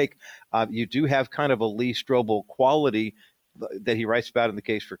the break, you do have kind of a Lee Strobel quality that he writes about in The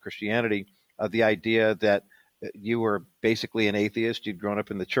Case for Christianity, the idea that you were basically an atheist. You'd grown up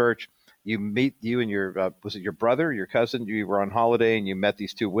in the church. You and your, was it your brother, your cousin? You were on holiday and you met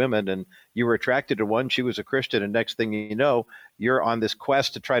these two women and you were attracted to one. She was a Christian. And next thing you know, you're on this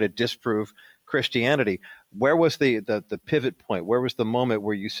quest to try to disprove Christianity. Where was the pivot point? Where was the moment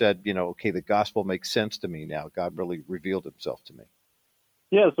where you said, okay, the gospel makes sense to me now. God really revealed himself to me.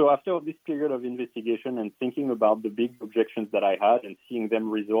 Yeah, so after this period of investigation and thinking about the big objections that I had and seeing them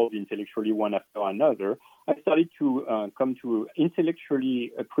resolved intellectually one after another, I started to come to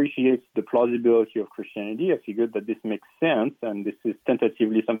intellectually appreciate the plausibility of Christianity. I figured that this makes sense, and this is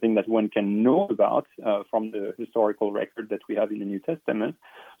tentatively something that one can know about from the historical record that we have in the New Testament.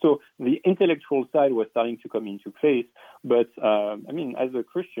 So the intellectual side was starting to come into place. But, as a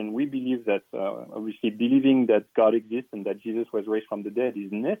Christian, we believe that, obviously, believing that God exists and that Jesus was raised from the dead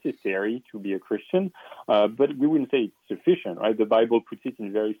is necessary to be a Christian. But we wouldn't say it's sufficient, right? The Bible puts it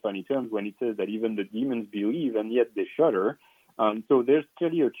in very funny terms when it says that even the demons believe and yet they shudder. So there's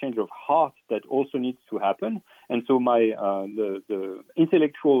clearly a change of heart that also needs to happen. And so the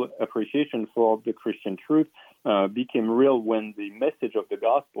intellectual appreciation for the Christian truth became real when the message of the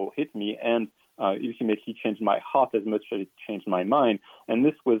gospel hit me and ultimately changed my heart as much as it changed my mind. And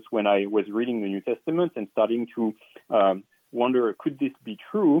this was when I was reading the New Testament and starting to wonder, could this be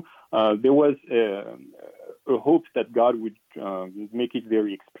true? There was a hope that God would make it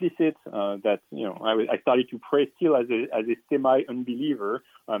very explicit. That I started to pray still as a semi-unbeliever.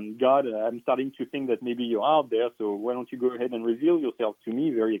 God, I'm starting to think that maybe you're out there. So why don't you go ahead and reveal yourself to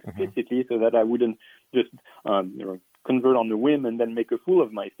me very explicitly, so that I wouldn't just convert on a whim and then make a fool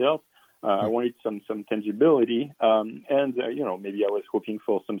of myself. I wanted some tangibility, and maybe I was hoping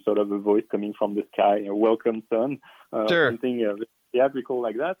for some sort of a voice coming from the sky, a welcome son, something theatrical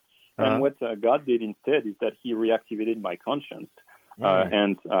like that. And what God did instead is that He reactivated my conscience,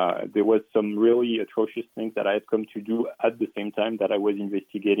 and there was some really atrocious things that I had come to do at the same time that I was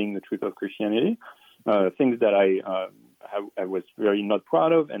investigating the truth of Christianity, things that I was very not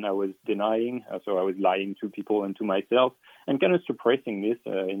proud of, and I was denying. So I was lying to people and to myself, and kind of suppressing this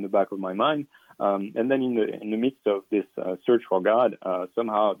in the back of my mind. And then in the midst of this search for God,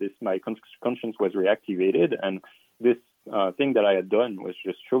 somehow my conscience was reactivated, and this thing that I had done was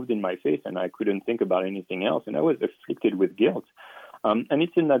just shoved in my face, and I couldn't think about anything else, and I was afflicted with guilt. And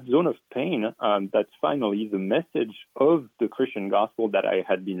it's in that zone of pain that finally the message of the Christian gospel that I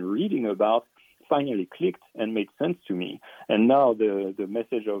had been reading about finally clicked and made sense to me. And now the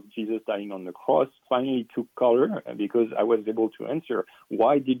message of Jesus dying on the cross finally took color, because I was able to answer,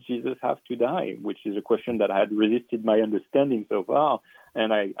 why did Jesus have to die? Which is a question that had resisted my understanding so far.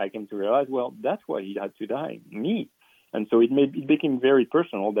 And I came to realize, well, that's why he had to die, me. And so it became very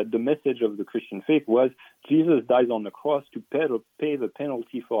personal that the message of the Christian faith was Jesus dies on the cross to pay the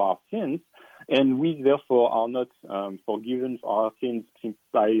penalty for our sins, and we therefore are not forgiven for our sins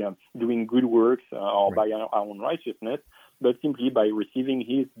by doing good works or by our own righteousness, but simply by receiving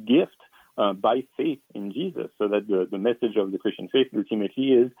His gift by faith in Jesus. So that the message of the Christian faith ultimately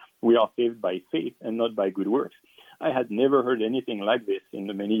is we are saved by faith and not by good works. I had never heard anything like this in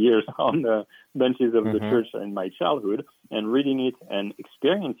the many years on the benches of the church in my childhood, and reading it and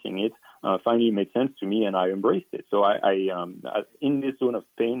experiencing it finally made sense to me, and I embraced it. So I in this zone of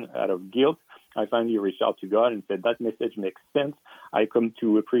pain, out of guilt, I finally reached out to God and said, that message makes sense. I come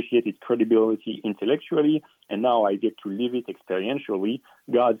to appreciate its credibility intellectually, and now I get to live it experientially.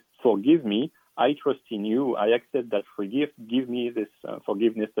 God, forgive me. I trust in you. I accept that free gift. Give me this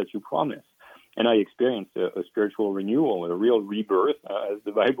forgiveness that you promise. And I experienced a spiritual renewal, a real rebirth, as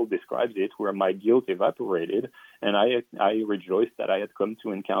the Bible describes it, where my guilt evaporated. And I rejoiced that I had come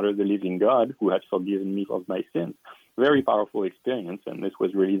to encounter the living God who had forgiven me of my sins. Very powerful experience. And this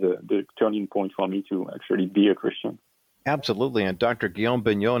was really the turning point for me to actually be a Christian. Absolutely. And Dr. Guillaume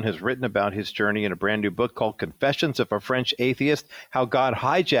Bignon has written about his journey in a brand new book called Confessions of a French Atheist, How God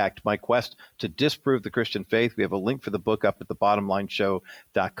Hijacked My Quest to Disprove the Christian Faith. We have a link for the book up at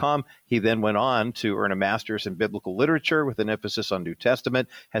thebottomlineshow.com. He then went on to earn a master's in biblical literature with an emphasis on New Testament,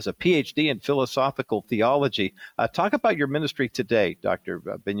 has a PhD in philosophical theology. Talk about your ministry today, Dr.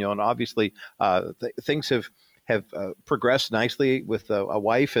 Bignon. Obviously, things have progressed nicely with a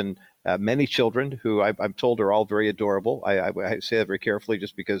wife and many children who I'm told are all very adorable. I say that very carefully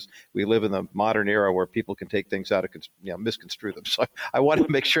just because we live in the modern era where people can take things out of, misconstrue them. So I wanted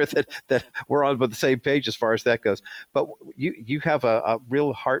to make sure that we're on the same page as far as that goes. But you have a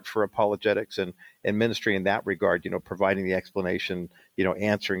real heart for apologetics and ministry in that regard, providing the explanation,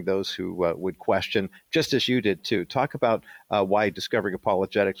 answering those who would question, just as you did too. Talk about why discovering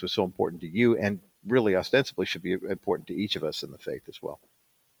apologetics was so important to you and really ostensibly should be important to each of us in the faith as well.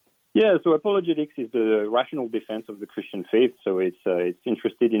 Yeah, so apologetics is the rational defense of the Christian faith. So it's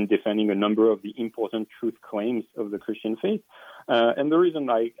interested in defending a number of the important truth claims of the Christian faith. And the reason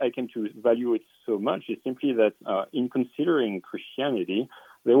I came to value it so much is simply that in considering Christianity,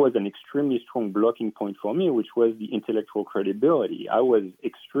 there was an extremely strong blocking point for me, which was the intellectual credibility. I was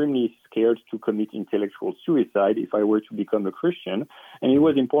extremely scared to commit intellectual suicide if I were to become a Christian, and it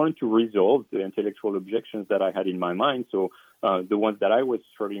was important to resolve the intellectual objections that I had in my mind. So the ones that I was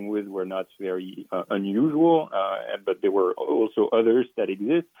struggling with were not very unusual, but there were also others that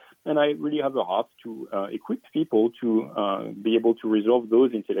exist. And I really have a heart to equip people to be able to resolve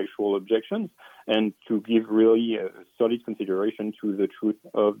those intellectual objections and to give really solid consideration to the truth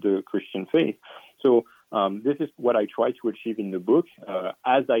of the Christian faith. So this is what I try to achieve in the book.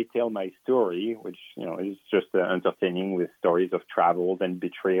 As I tell my story, which is just entertaining with stories of travels and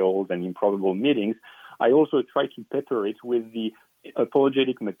betrayals and improbable meetings, I also try to pepper it with the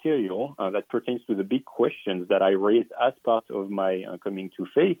apologetic material that pertains to the big questions that I raised as part of my coming to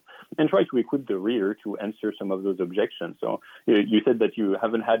faith, and try to equip the reader to answer some of those objections. So you said that you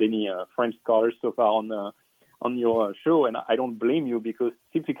haven't had any French scholars so far on your show, and I don't blame you, because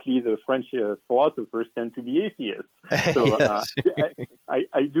typically the French philosophers tend to be atheists. So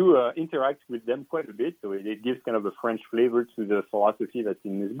I do interact with them quite a bit, so it gives kind of a French flavor to the philosophy that's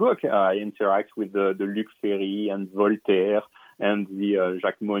in this book. I interact with the Luc Ferry and Voltaire and the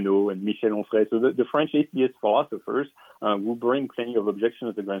Jacques Monod and Michel Onfray, so the French atheist philosophers who bring plenty of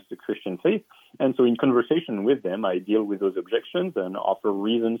objections against the Christian faith. And so in conversation with them, I deal with those objections and offer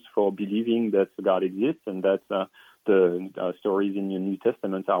reasons for believing that God exists and that the stories in the New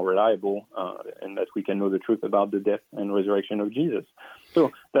Testament are reliable and that we can know the truth about the death and resurrection of Jesus.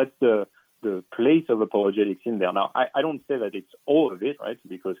 So that's the place of apologetics in there. Now, I don't say that it's all of it, right?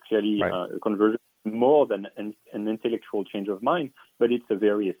 Because clearly conversion is more than an intellectual change of mind, but it's a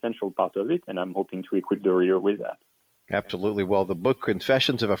very essential part of it, and I'm hoping to equip the reader with that. Absolutely. Well, the book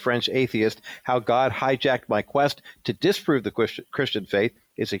Confessions of a French Atheist, How God Hijacked My Quest to Disprove the Christian Faith,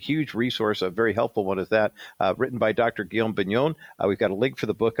 is a huge resource, a very helpful one is that, written by Dr. Guillaume Bignon. We've got a link for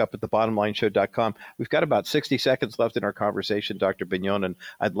the book up at thebottomlineshow.com. We've got about 60 seconds left in our conversation, Dr. Bignon, and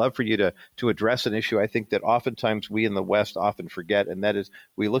I'd love for you to address an issue I think that oftentimes we in the West often forget, and that is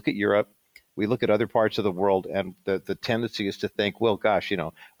we look at Europe, we look at other parts of the world, and the tendency is to think, well, gosh,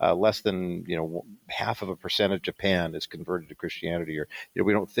 less than half of a percent of Japan is converted to Christianity, or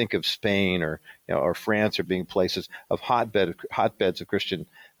we don't think of Spain or France or being places of hotbeds of Christian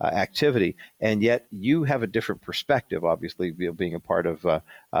activity, and yet you have a different perspective. Obviously, being a part of the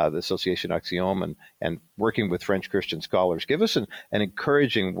Association Axiom and working with French Christian scholars, give us an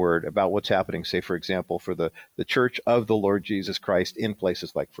encouraging word about what's happening, say, for example, for the Church of the Lord Jesus Christ in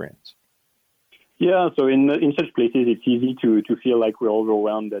places like France. Yeah, so in such places, it's easy to feel like we're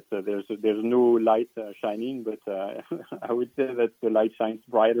overwhelmed, that there's no light shining, but I would say that the light shines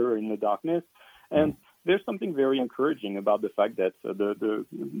brighter in the darkness. And there's something very encouraging about the fact that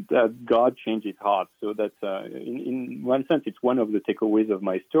that God changed his heart. So that in one sense, it's one of the takeaways of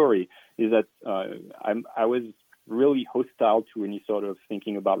my story, is that I was really hostile to any sort of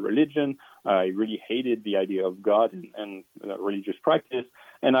thinking about religion. I really hated the idea of God and religious practice.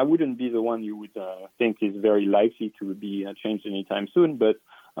 And I wouldn't be the one you would think is very likely to be changed anytime soon. But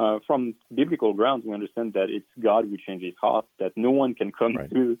from biblical grounds, we understand that it's God who changed his heart, that no one can come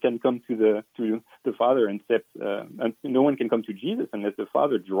to the Father except, and no one can come to Jesus unless the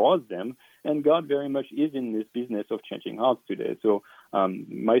Father draws them. And God very much is in this business of changing hearts today. So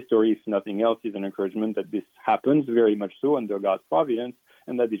my story, if nothing else, is an encouragement that this happens very much so under God's providence,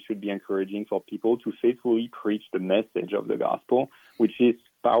 and that it should be encouraging for people to faithfully preach the message of the gospel, which is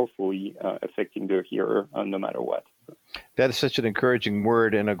powerfully affecting the hearer no matter what. That is such an encouraging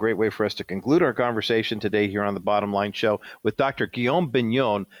word and a great way for us to conclude our conversation today here on the Bottom Line Show with Dr. Guillaume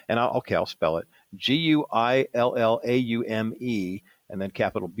Bignon, and I'll spell it, Guillaume, and then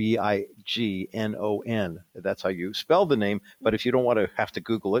capital Bignon. That's how you spell the name. But if you don't want to have to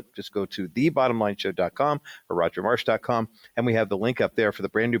Google it, just go to thebottomlineshow.com or rogermarsh.com. And we have the link up there for the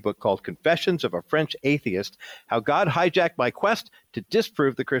brand new book called Confessions of a French Atheist, How God Hijacked My Quest to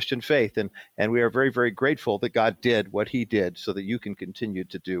Disprove the Christian Faith. And we are very, very grateful that God did what he did so that you can continue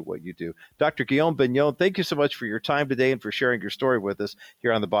to do what you do. Dr. Guillaume Bignon, thank you so much for your time today and for sharing your story with us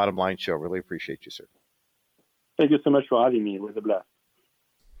here on the Bottom Line Show. Really appreciate you, sir. Thank you so much for having me. It was a blast.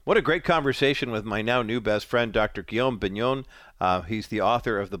 What a great conversation with my now new best friend, Dr. Guillaume Bignon. He's the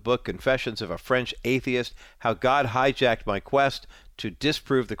author of the book Confessions of a French Atheist, How God Hijacked My Quest to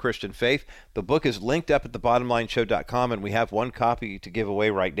Disprove the Christian Faith. The book is linked up at thebottomlineshow.com, and we have one copy to give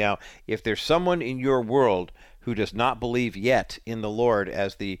away right now. If there's someone in your world who does not believe yet in the Lord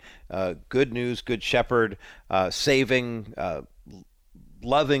as the good news, good shepherd, saving,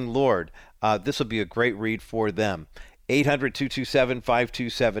 loving Lord, this will be a great read for them.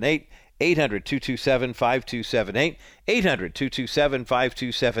 800-227-5278, 800-227-5278.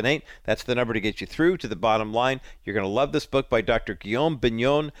 800-227-5278. That's the number to get you through to the bottom line. You're going to love this book by Dr. Guillaume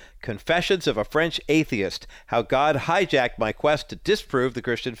Bignon, Confessions of a French Atheist, How God Hijacked My Quest to Disprove the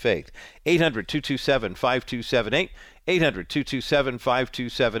Christian Faith. 800-227-5278.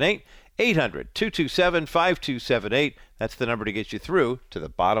 800-227-5278. 800-227-5278. That's the number to get you through to the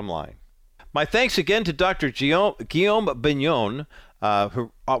bottom line. My thanks again to Dr. Guillaume Bignon,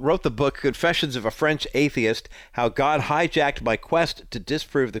 who wrote the book Confessions of a French Atheist, How God Hijacked My Quest to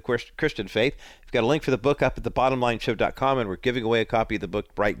Disprove the Christian Faith. We've got a link for the book up at thebottomlineshow.com, and we're giving away a copy of the book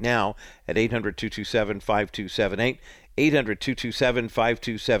right now at 800-227-5278.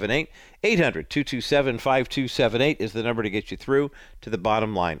 800-227-5278. 800-227-5278 is the number to get you through to the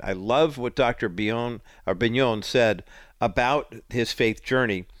bottom line. I love what Dr. Bignon said about his faith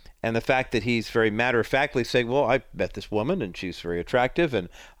journey, and the fact that he's very matter-of-factly saying, well, I met this woman, and she's very attractive, and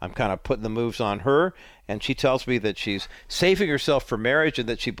I'm kind of putting the moves on her, and she tells me that she's saving herself for marriage and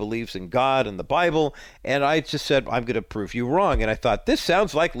that she believes in God and the Bible, and I just said, I'm going to prove you wrong. And I thought, this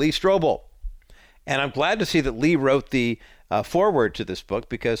sounds like Lee Strobel. And I'm glad to see that Lee wrote the foreword to this book,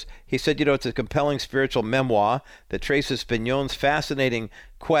 because he said, it's a compelling spiritual memoir that traces Bignon's fascinating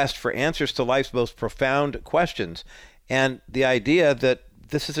quest for answers to life's most profound questions. And the idea that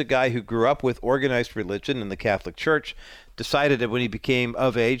this is a guy who grew up with organized religion in the Catholic Church, decided that when he became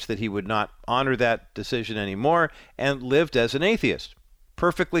of age that he would not honor that decision anymore, and lived as an atheist,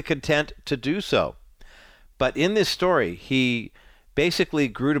 perfectly content to do so. But in this story, he basically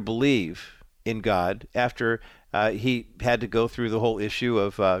grew to believe in God after he had to go through the whole issue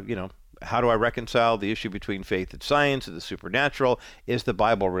of, how do I reconcile the issue between faith and science and the supernatural? Is the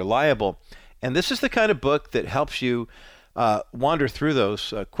Bible reliable? And this is the kind of book that helps you wander through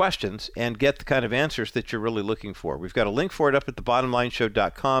those questions and get the kind of answers that you're really looking for. We've got a link for it up at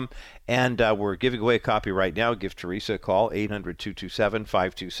thebottomlineshow.com, and we're giving away a copy right now. Give Teresa a call,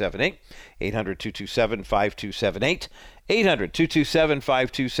 800-227-5278, 800-227-5278.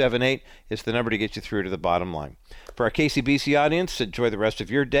 800-227-5278 is the number to get you through to the bottom line. For our KCBC audience, enjoy the rest of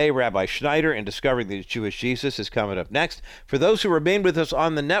your day. Rabbi Schneider and Discovering the Jewish Jesus is coming up next. For those who remain with us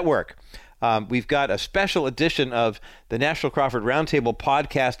on the network, we've got a special edition of the National Crawford Roundtable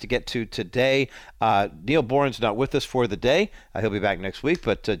podcast to get to today. Neil Bourne's not with us for the day. He'll be back next week.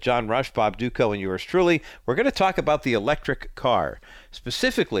 But John Rush, Bob Duco, and yours truly, we're going to talk about the electric car,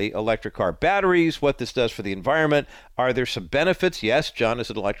 specifically electric car batteries, what this does for the environment. Are there some benefits? Yes, John is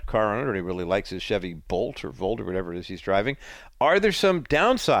an electric car owner, and he really likes his Chevy Bolt or Volt or whatever it is he's driving. Are there some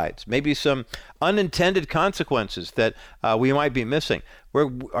downsides, maybe some unintended consequences that we might be missing?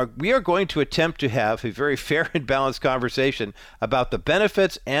 We are going to attempt to have a very fair and balanced conversation about the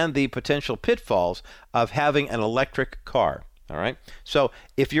benefits and the potential pitfalls of having an electric car. All right. So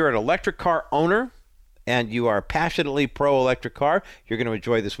if you're an electric car owner and you are passionately pro-electric car, you're going to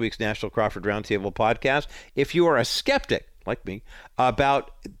enjoy this week's National Crawford Roundtable podcast. If you are a skeptic, like me,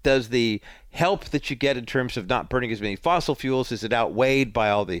 about does the help that you get in terms of not burning as many fossil fuels, is it outweighed by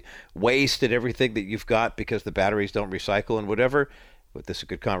all the waste and everything that you've got because the batteries don't recycle and whatever? But this is a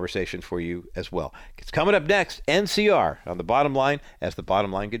good conversation for you as well. It's coming up next, NCR on The Bottom Line, as The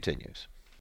Bottom Line continues.